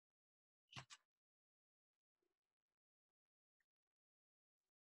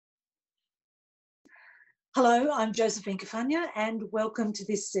Hello, I'm Josephine Cafagna and welcome to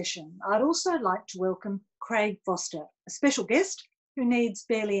this session. I'd also like to welcome Craig Foster, a special guest who needs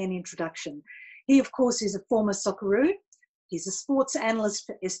barely an introduction. He, of course, is a former Socceroo. He's a sports analyst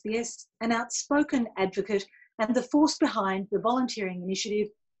for SBS, an outspoken advocate, and the force behind the volunteering initiative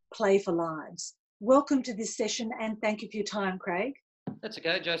Play for Lives. Welcome to this session and thank you for your time, Craig. That's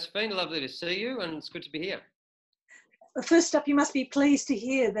okay, Josephine. Lovely to see you and it's good to be here. First up, you must be pleased to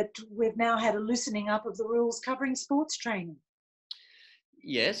hear that we've now had a loosening up of the rules covering sports training.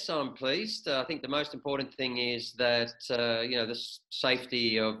 Yes, I'm pleased. I think the most important thing is that, the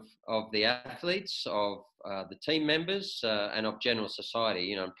safety of the athletes, of the team members and of general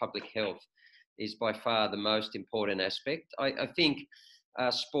society, and public health is by far the most important aspect. I think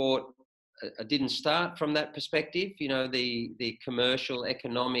sport didn't start from that perspective. The commercial,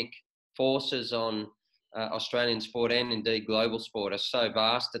 economic forces on Australian sport and indeed global sport are so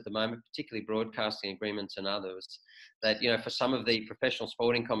vast at the moment, particularly broadcasting agreements and others, that, for some of the professional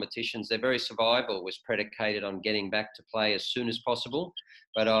sporting competitions, their very survival was predicated on getting back to play as soon as possible.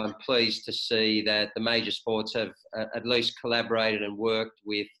 But I'm pleased to see that the major sports have at least collaborated and worked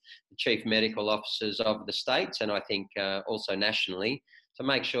with the chief medical officers of the states and I think also nationally to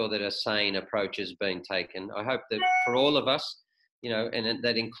make sure that a sane approach is being taken. I hope that for all of us, and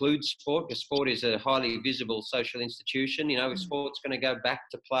that includes sport, because sport is a highly visible social institution. If sport's going to go back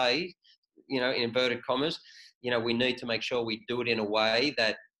to play, in inverted commas, we need to make sure we do it in a way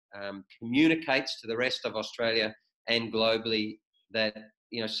that communicates to the rest of Australia and globally that,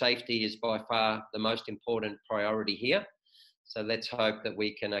 safety is by far the most important priority here. So let's hope that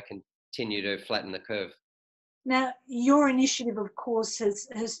we can continue to flatten the curve. Now, your initiative, of course,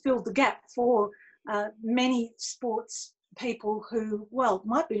 has filled the gap for many sports people who,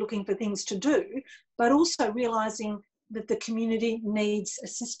 might be looking for things to do, but also realising that the community needs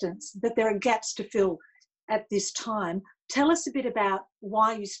assistance, that there are gaps to fill at this time. Tell us a bit about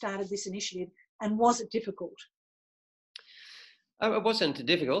why you started this initiative and was it difficult? It wasn't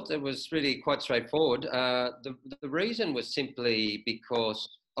difficult. It was really quite straightforward. The reason was simply because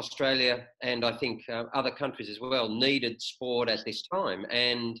Australia and I think other countries as well needed sport at this time.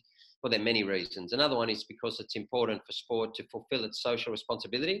 And well, there are many reasons. Another one is because it's important for sport to fulfill its social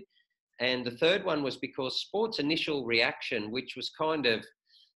responsibility. And the third one was because sport's initial reaction, which was kind of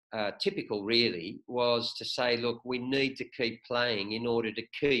typical really, was to say, look, we need to keep playing in order to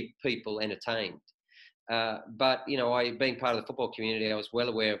keep people entertained. But, I being part of the football community, I was well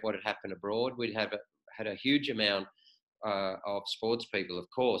aware of what had happened abroad. We'd had a huge amount of sports people, of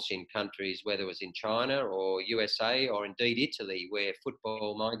course, in countries, whether it was in China or USA or indeed Italy, where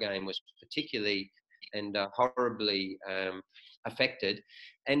football, my game, was particularly and horribly affected.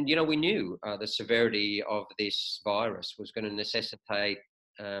 And, we knew the severity of this virus was going to necessitate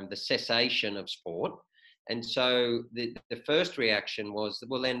the cessation of sport. And so the first reaction was,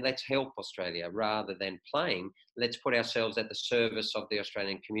 well, then let's help Australia rather than playing. Let's put ourselves at the service of the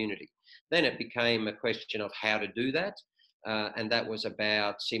Australian community. Then it became a question of how to do that. And that was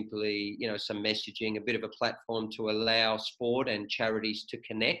about simply, some messaging, a bit of a platform to allow sport and charities to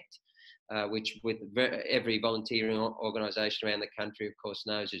connect, which with every volunteering organisation around the country, of course,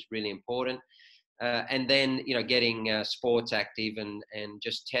 knows is really important. And then, getting sports active and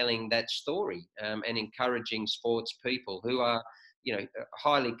just telling that story and encouraging sports people who are,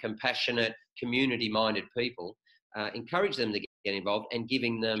 highly compassionate, community-minded people, encourage them to get involved and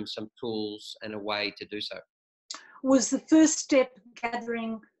giving them some tools and a way to do so. Was the first step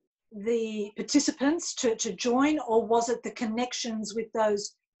gathering the participants to join, or was it the connections with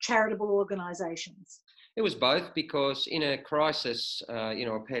those charitable organisations? It was both, because in a crisis,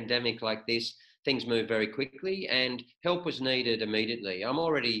 a pandemic like this, things move very quickly and help was needed immediately. I'm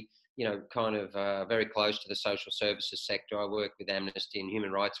already, very close to the social services sector. I work with Amnesty and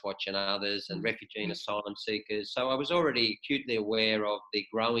Human Rights Watch and others and refugee and asylum seekers. So I was already acutely aware of the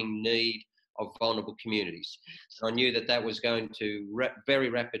growing need of vulnerable communities. And I knew that was going to very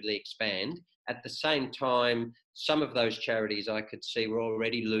rapidly expand. At the same time, some of those charities I could see were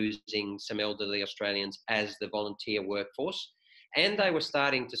already losing some elderly Australians as the volunteer workforce. And they were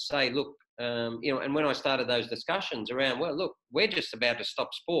starting to say, look, and when I started those discussions around, well, look, we're just about to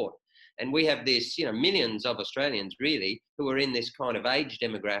stop sport. And we have this, millions of Australians really who are in this kind of age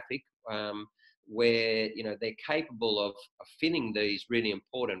demographic where, they're capable of filling these really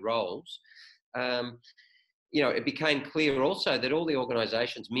important roles. It became clear also that all the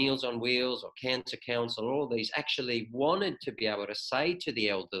organisations, Meals on Wheels or Cancer Council, all these actually wanted to be able to say to the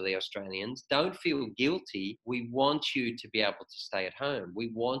elderly Australians, don't feel guilty. We want you to be able to stay at home.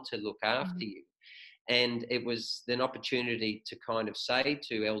 We want to look after you. And it was an opportunity to kind of say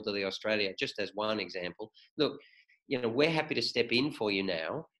to Elderly Australia, just as one example, look, we're happy to step in for you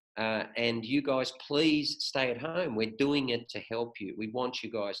now. And you guys, please stay at home. We're doing it to help you. We want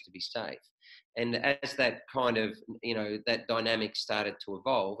you guys to be safe. And as that kind of, that dynamic started to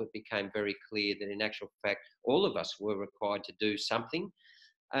evolve, it became very clear that in actual fact, all of us were required to do something.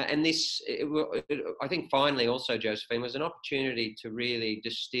 And this, I think finally also, Josephine, was an opportunity to really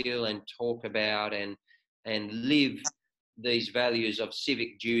distill and talk about and live these values of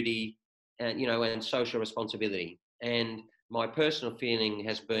civic duty and social responsibility. And my personal feeling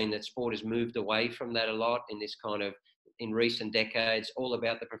has been that sport has moved away from that a lot in recent decades, all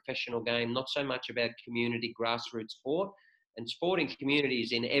about the professional game, not so much about community grassroots sport. And sporting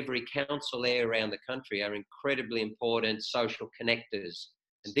communities in every council area around the country are incredibly important social connectors.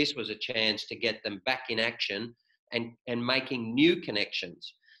 And this was a chance to get them back in action and making new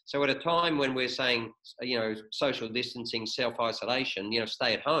connections. So at a time when we're saying, social distancing, self-isolation,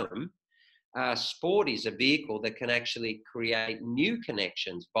 stay at home, sport is a vehicle that can actually create new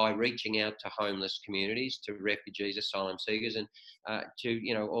connections by reaching out to homeless communities, to refugees, asylum seekers, and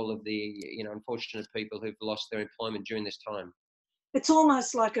to all of the unfortunate people who've lost their employment during this time. It's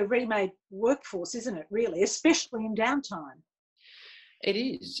almost like a remade workforce, isn't it? Really, especially in downtime. It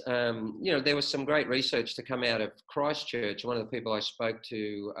is. There was some great research to come out of Christchurch. One of the people I spoke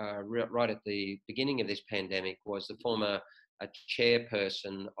to right at the beginning of this pandemic was the former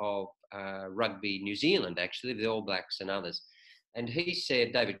chairperson of Rugby New Zealand, actually, the All Blacks and others. And he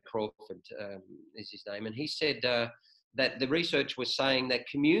said, David Crawford is his name, and he said that the research was saying that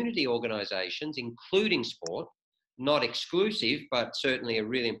community organisations, including sport, not exclusive, but certainly a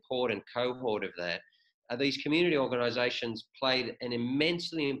really important cohort of that, these community organisations played an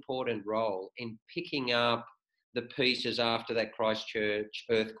immensely important role in picking up the pieces after that Christchurch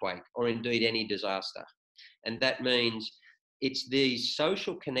earthquake, or indeed any disaster. And that means it's these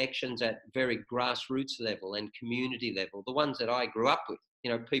social connections at very grassroots level and community level, the ones that I grew up with.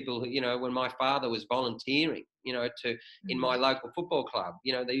 People who, when my father was volunteering, in my local football club,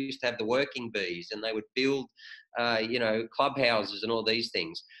 they used to have the working bees and they would build, clubhouses and all these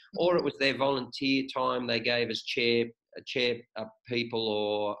things. Or it was their volunteer time they gave as chair people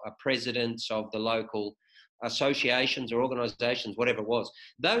or presidents of the local associations or organisations, whatever it was.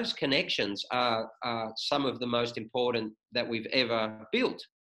 Those connections are some of the most important that we've ever built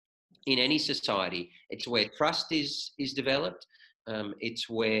in any society. It's where trust is developed. It's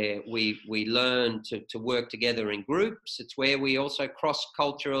where we learn to work together in groups. It's where we also cross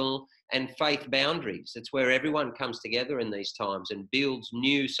cultural and faith boundaries. It's where everyone comes together in these times and builds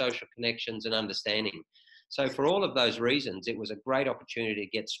new social connections and understanding. So for all of those reasons, it was a great opportunity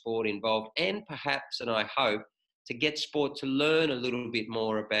to get sport involved and perhaps, and I hope, to get sport to learn a little bit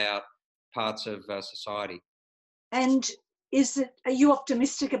more about parts of society. And are you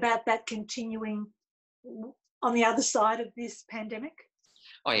optimistic about that continuing on the other side of this pandemic?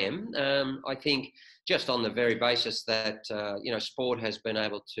 I am. I think just on the very basis that, sport has been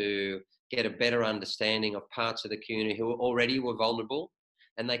able to get a better understanding of parts of the community who already were vulnerable,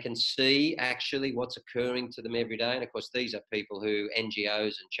 and they can see actually what's occurring to them every day. And of course, these are people who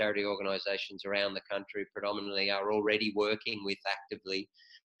NGOs and charity organisations around the country predominantly are already working with actively,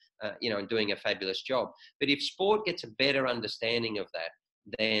 and doing a fabulous job. But if sport gets a better understanding of that,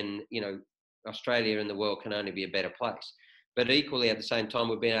 then, Australia and the world can only be a better place. But equally, at the same time,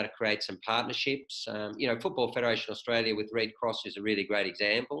 we've been able to create some partnerships. Football Federation Australia with Red Cross is a really great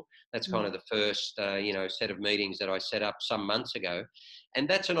example. That's kind of the first, set of meetings that I set up some months ago. And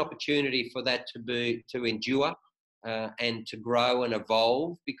that's an opportunity for that to endure and to grow and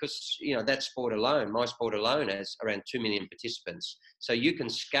evolve, because, that sport alone, my sport alone, has around 2 million participants. So you can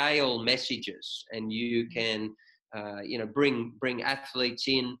scale messages and you can, bring athletes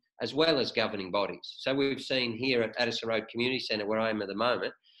in as well as governing bodies. So we've seen here at Addison Road Community Centre, where I am at the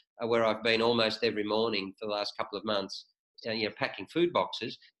moment, where I've been almost every morning for the last couple of months, packing food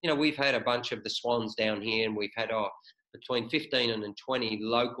boxes. We've had a bunch of the Swans down here, and we've had between 15 and 20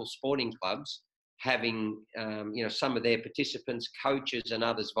 local sporting clubs having, some of their participants, coaches and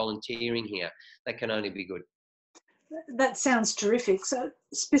others volunteering here. That can only be good. That sounds terrific. So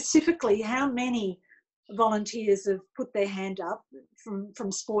specifically, how many volunteers have put their hand up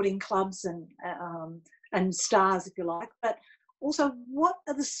from sporting clubs and stars, if you like, but also what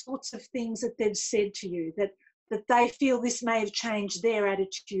are the sorts of things that they've said to you that they feel this may have changed their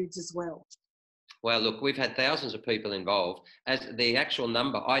attitudes as well? Well, look, we've had thousands of people involved. As the actual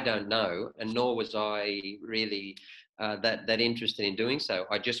number, I don't know, and nor was I really that interested in doing so.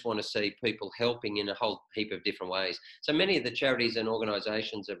 I just want to see people helping in a whole heap of different ways. So many of the charities and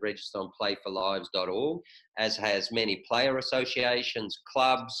organisations have registered on playforlives.org, as has many player associations,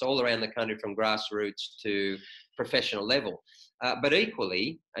 clubs all around the country, from grassroots to professional level. But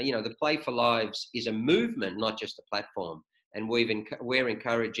equally, the Play for Lives is a movement, not just a platform. And we're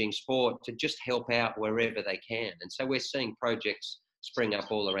encouraging sport to just help out wherever they can. And so we're seeing projects spring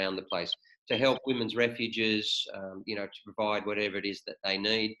up all around the place to help women's refuges, to provide whatever it is that they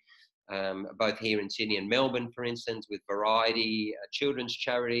need, both here in Sydney and Melbourne, for instance, with Variety, a children's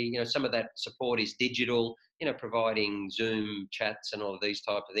charity. Some of that support is digital, providing Zoom chats and all of these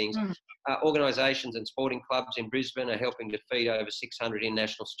type of things. Organisations and sporting clubs in Brisbane are helping to feed over 600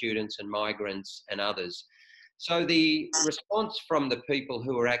 international students and migrants and others. So the response from the people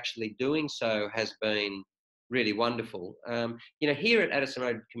who are actually doing so has been really wonderful. Here at Addison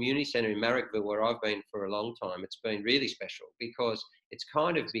Road Community Centre in Marrickville, where I've been for a long time, it's been really special because it's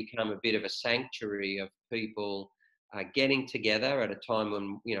kind of become a bit of a sanctuary of people getting together at a time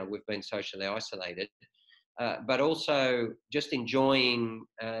when, we've been socially isolated, but also just enjoying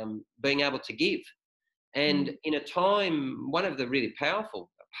being able to give. And in a time, one of the really powerful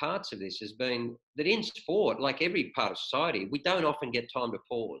parts of this has been that in sport, like every part of society, we don't often get time to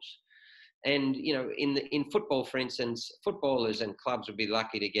pause. And, in football, for instance, footballers and clubs would be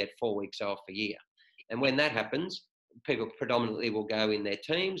lucky to get 4 weeks off a year. And when that happens, people predominantly will go in their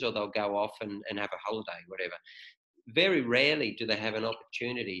teams, or they'll go off and have a holiday, whatever. Very rarely do they have an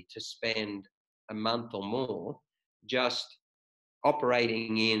opportunity to spend a month or more just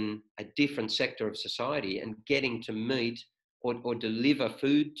operating in a different sector of society and getting to meet or deliver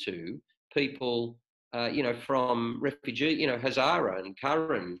food to people, from refugee, Hazara and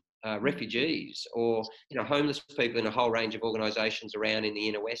Curran refugees, or, homeless people in a whole range of organisations around in the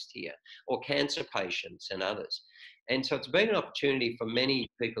inner west here, or cancer patients and others. And so it's been an opportunity for many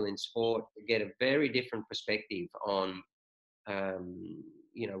people in sport to get a very different perspective on,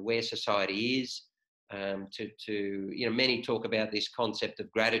 where society is. Many talk about this concept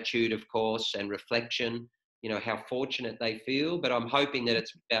of gratitude, of course, and reflection, how fortunate they feel, but I'm hoping that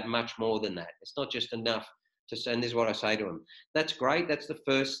it's about much more than that. It's not just enough to say, and this is what I say to them, that's great, that's the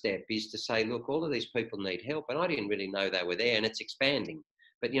first step, is to say, look, all of these people need help, and I didn't really know they were there, and it's expanding.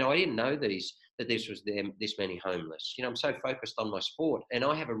 But, I didn't know that this was them, this many homeless. I'm so focused on my sport, and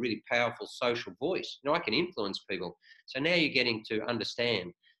I have a really powerful social voice. I can influence people. So now you're getting to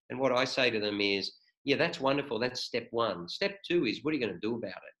understand. And what I say to them is, yeah, that's wonderful. That's step one. Step two is, what are you going to do about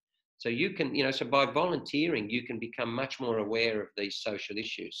it? So you can, so by volunteering, you can become much more aware of these social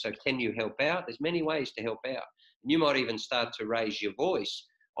issues. So can you help out? There's many ways to help out. You might even start to raise your voice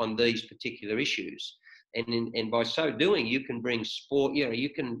on these particular issues. And by so doing, you can bring sport, you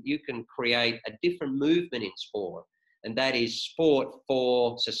can create a different movement in sport. And that is sport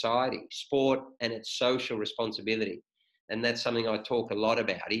for society, sport and its social responsibility. And that's something I talk a lot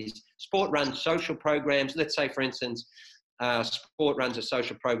about, is sport runs social programs. Let's say, for instance, sport runs a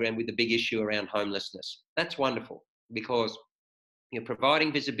social program with the big issue around homelessness. That's wonderful, because you're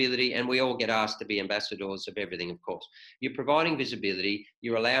providing visibility, and we all get asked to be ambassadors of everything, of course. You're providing visibility,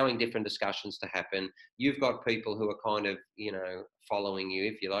 you're allowing different discussions to happen. You've got people who are kind of, following you,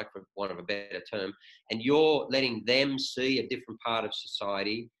 if you like, for want of a better term, and you're letting them see a different part of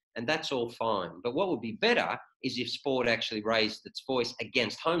society, and that's all fine. But what would be better is if sport actually raised its voice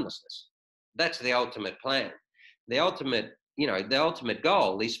against homelessness. That's the ultimate plan. The ultimate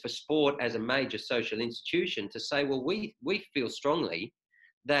goal is for sport as a major social institution to say, well, we feel strongly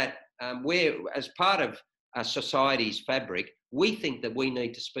that we're, as part of society's fabric, we think that we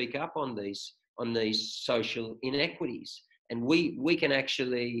need to speak up on these social inequities, and we can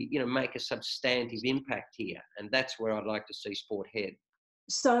actually, make a substantive impact here. And that's where I'd like to see sport head.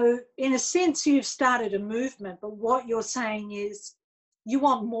 So in a sense, you've started a movement, but what you're saying is you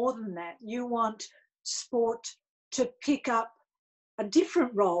want more than that. You want sport to pick up a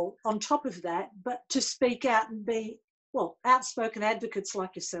different role on top of that, but to speak out and be, outspoken advocates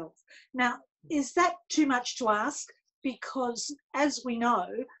like yourself. Now, is that too much to ask? Because as we know,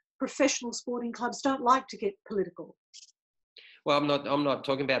 professional sporting clubs don't like to get political. Well, I'm not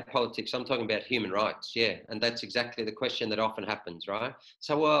talking about politics. I'm talking about human rights. Yeah. And that's exactly the question that often happens, right?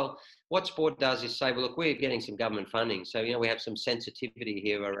 So, what sport does is say, well, look, we're getting some government funding. So, we have some sensitivity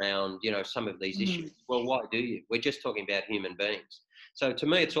here around, some of these issues. Well, why do you? We're just talking about human beings. So to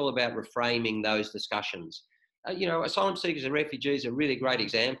me, it's all about reframing those discussions. Asylum seekers and refugees are a really great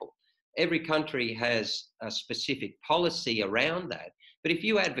example. Every country has a specific policy around that. But if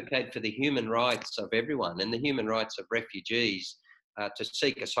you advocate for the human rights of everyone and the human rights of refugees to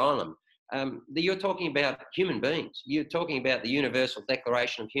seek asylum, you're talking about human beings. You're talking about the Universal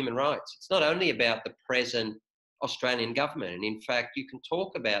Declaration of Human Rights. It's not only about the present Australian government. And in fact, you can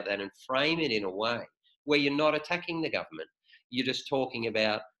talk about that and frame it in a way where you're not attacking the government. You're just talking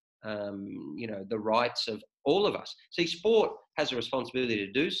about, the rights of all of us. See, sport has a responsibility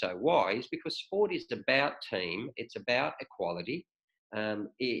to do so. Why? Is because sport is about team. It's about equality.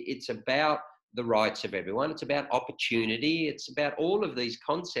 It's about the rights of everyone. It's about opportunity. It's about all of these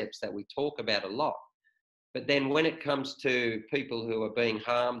concepts that we talk about a lot. But then when it comes to people who are being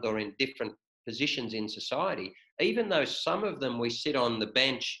harmed or in different positions in society, even though some of them we sit on the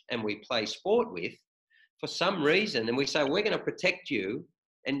bench and we play sport with, for some reason, and we say, we're going to protect you,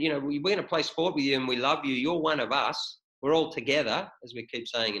 and we're going to play sport with you and we love you, you're one of us, we're all together, as we keep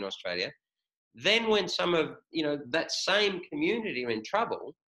saying in Australia. Then when some of that same community are in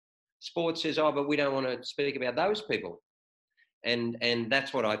trouble, sport says, oh, but we don't want to speak about those people. And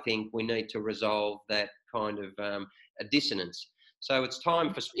that's what I think we need to resolve, that kind of a dissonance. So it's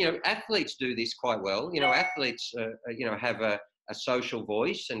time for, athletes do this quite well. Athletes, have a social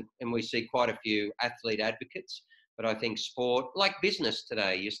voice, and we see quite a few athlete advocates. But I think sport, like business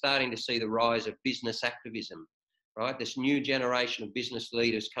today, you're starting to see the rise of business activism, right? This new generation of business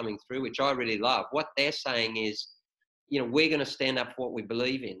leaders coming through, which I really love. What they're saying is, we're going to stand up for what we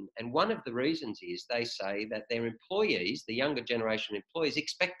believe in. And one of the reasons is they say that their employees, the younger generation employees,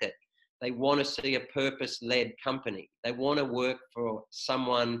 expect it. They want to see a purpose-led company. They want to work for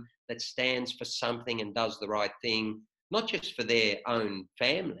someone that stands for something and does the right thing, not just for their own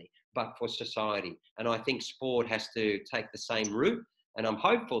family, but for society. And I think sport has to take the same route. And I'm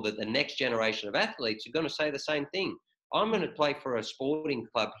hopeful that the next generation of athletes are going to say the same thing. I'm going to play for a sporting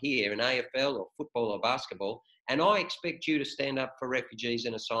club here in AFL or football or basketball, and I expect you to stand up for refugees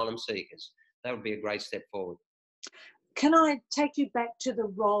and asylum seekers. That would be a great step forward. Can I take you back to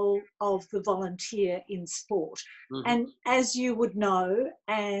the role of the volunteer in sport? Mm-hmm. And as you would know,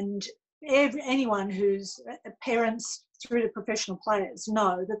 and anyone who's parents through to professional players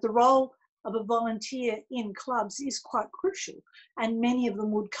know, that the role of a volunteer in clubs is quite crucial, and many of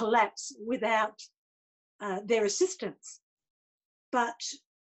them would collapse without their assistance. But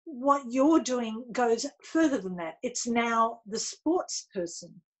what you're doing goes further than that. It's now the sports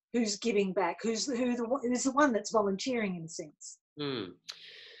person who's giving back, who's the one that's volunteering in a sense.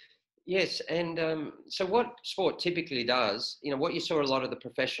 Yes, and so what sport typically does, what you saw a lot of the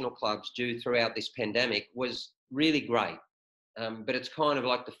professional clubs do throughout this pandemic was really great, but it's kind of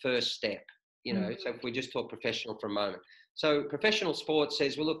like the first step, So if we just talk professional for a moment. So professional sport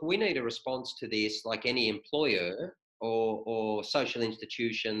says, well, look, we need a response to this like any employer or social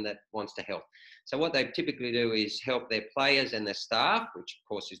institution that wants to help. So what they typically do is help their players and their staff, which of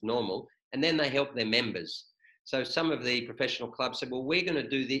course is normal, and then they help their members. So some of the professional clubs said, well, we're going to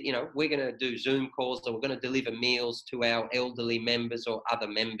do we're going to do Zoom calls, or we're going to deliver meals to our elderly members or other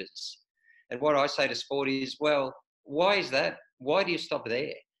members. And what I say to sport is, well, why is that? Why do you stop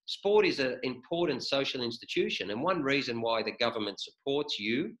there? Sport is an important social institution, and one reason why the government supports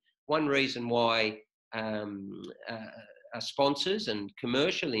you, one reason why sponsors and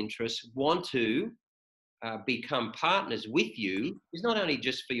commercial interests want to become partners with you is not only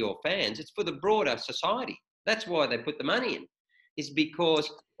just for your fans, it's for the broader society. That's why they put the money in, is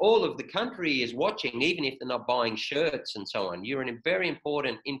because all of the country is watching, even if they're not buying shirts and so on. You're in a very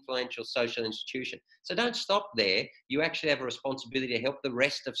important, influential social institution. So don't stop there. You actually have a responsibility to help the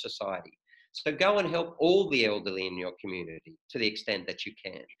rest of society. So go and help all the elderly in your community to the extent that you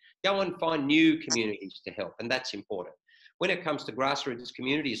can. Go and find new communities to help, and that's important. When it comes to grassroots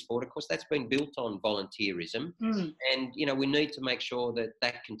community sport, of course, that's been built on volunteerism, and we need to make sure that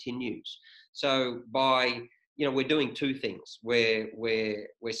that continues. So by we're doing two things. We're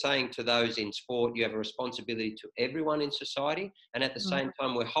saying to those in sport, you have a responsibility to everyone in society, and at the same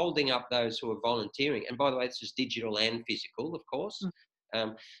time, we're holding up those who are volunteering. And by the way, this is digital and physical, of course.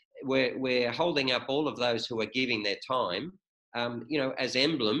 We're holding up all of those who are giving their time, as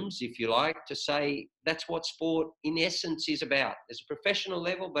emblems, if you like, to say that's what sport in essence is about. There's a professional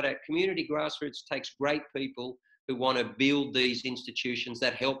level, but at community grassroots takes great people who want to build these institutions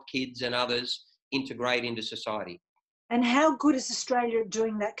that help kids and others integrate into society. And how good is Australia at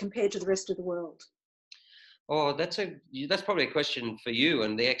doing that compared to the rest of the world? Oh, that's probably a question for you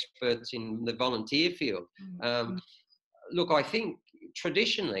and the experts in the volunteer field. Look, I think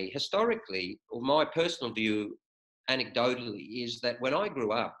traditionally, historically, or my personal view, anecdotally, is that when I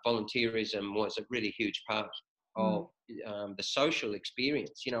grew up, volunteerism was a really huge part of the social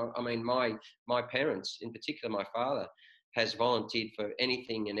experience. My parents, in particular, my father, has volunteered for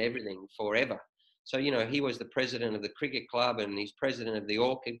anything and everything forever. So, you know, he was the president of the cricket club and he's president of the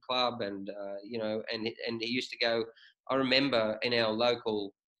orchid club. And, you know, and he used to go, I remember in our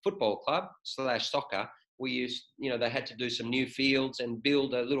local football club / soccer, we used, you know, they had to do some new fields and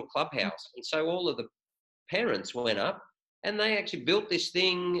build a little clubhouse. And so all of the parents went up and they actually built this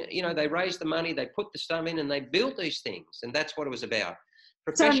thing, you know, they raised the money, they put the stuff in and they built these things. And that's what it was about.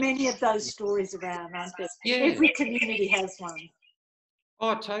 So many of those stories around, aren't there? Yeah. Every community has one.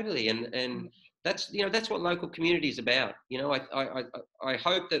 Oh, totally. And that's, you know, that's what local community is about. You know, I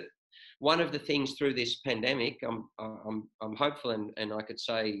hope that one of the things through this pandemic, I'm hopeful and I could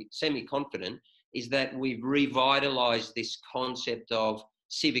say semi-confident, is that we've revitalized this concept of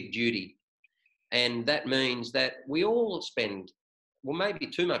civic duty. And that means that we all spend, well, maybe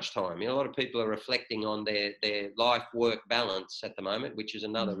too much time. You know, a lot of people are reflecting on their life-work balance at the moment, which is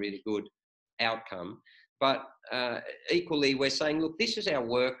another really good outcome. But equally, we're saying, look, this is our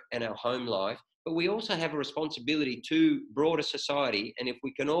work and our home life, but we also have a responsibility to broader society. And if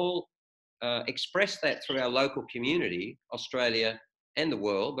we can all express that through our local community, Australia and the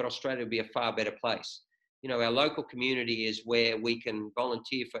world, but Australia will be a far better place. You know, our local community is where we can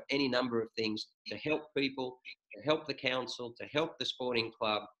volunteer for any number of things to help people, to help the council, to help the sporting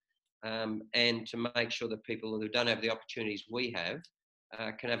club, and to make sure that people who don't have the opportunities we have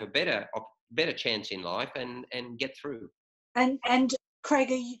can have a better chance in life and get through. And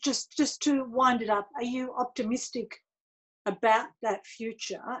Craig, are you just to wind it up, are you optimistic about that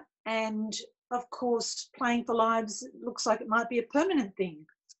future? And of course, Playing for Lives looks like it might be a permanent thing.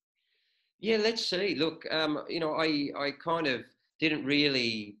 Yeah, let's see. Look, you know, I kind of didn't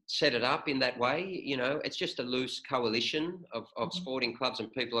really set it up in that way. You know, it's just a loose coalition of sporting clubs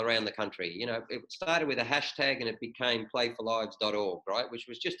and people around the country. You know, it started with a hashtag and it became playforlives.org, right? Which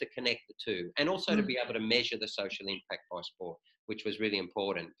was just to connect the two and also to be able to measure the social impact by sport, which was really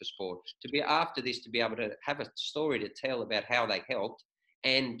important for sport. To be after this, to be able to have a story to tell about how they helped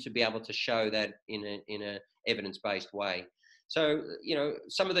and to be able to show that in a evidence-based way. So, you know,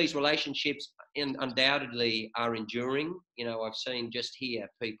 some of these relationships undoubtedly are enduring. You know, I've seen just here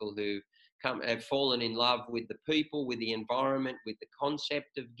people who have fallen in love with the people, with the environment, with the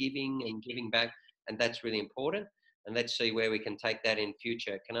concept of giving and giving back. And that's really important. And let's see where we can take that in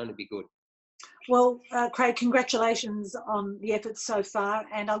future. It can only be good. Well, Craig, congratulations on the efforts so far,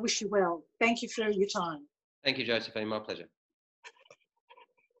 and I wish you well. Thank you for your time. Thank you, Josephine. My pleasure.